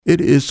It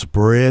is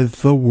Spread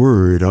the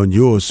Word on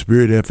your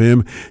Spirit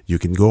FM. You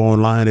can go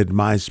online at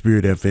My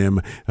Spirit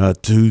FM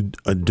to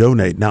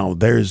donate. Now,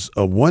 there's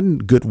one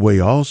good way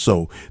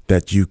also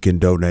that you can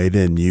donate,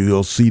 and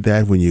you'll see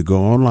that when you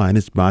go online.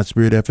 It's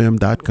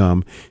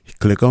myspiritfm.com.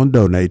 Click on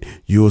donate.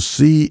 You'll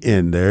see,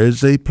 and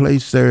there's a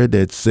place there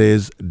that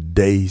says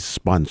day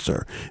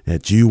sponsor,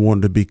 that you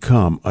want to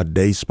become a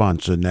day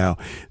sponsor. Now,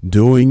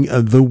 during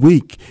the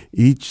week,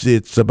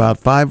 it's about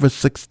 5 or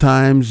 6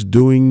 times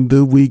during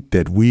the week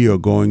that we are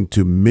going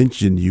to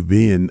mention you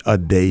being a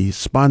day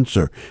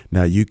sponsor.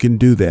 Now you can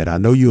do that. I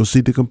know you'll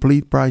see the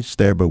complete price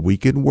there, but we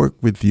can work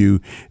with you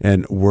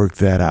and work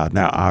that out.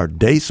 Now our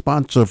day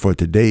sponsor for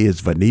today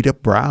is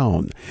Vanita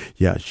Brown.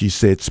 Yeah, she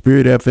said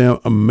Spirit FM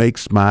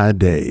makes my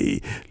day.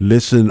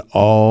 Listen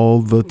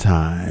all the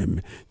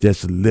time.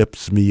 Just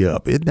lifts me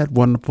up. Isn't that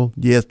wonderful?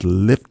 Yes,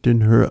 lifting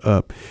her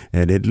up.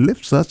 And it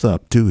lifts us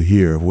up too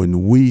here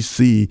when we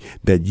see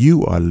that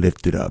you are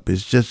lifted up.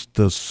 It's just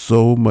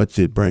so much,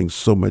 it brings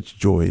so much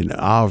joy in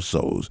our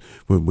souls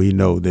when we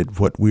know that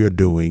what we are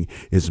doing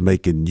is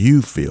making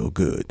you feel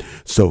good.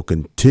 So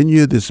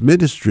continue this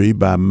ministry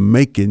by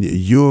making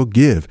your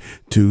gift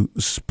to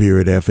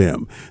Spirit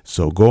FM.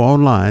 So go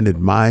online at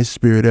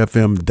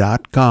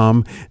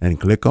myspiritfm.com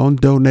and click on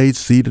donate,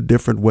 see the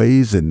different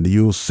ways, and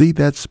you'll see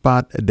that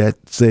spot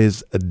that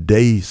says a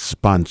day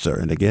sponsor.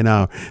 And again,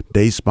 our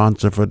day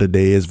sponsor for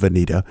today is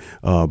Vanita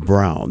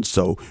Brown.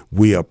 So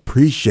we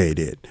appreciate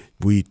it.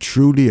 We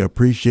truly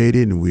appreciate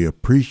it, and we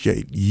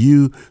appreciate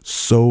you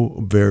so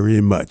very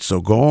much. So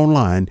go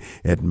online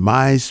at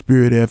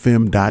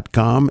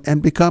myspiritfm.com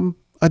and become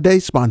a day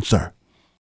sponsor.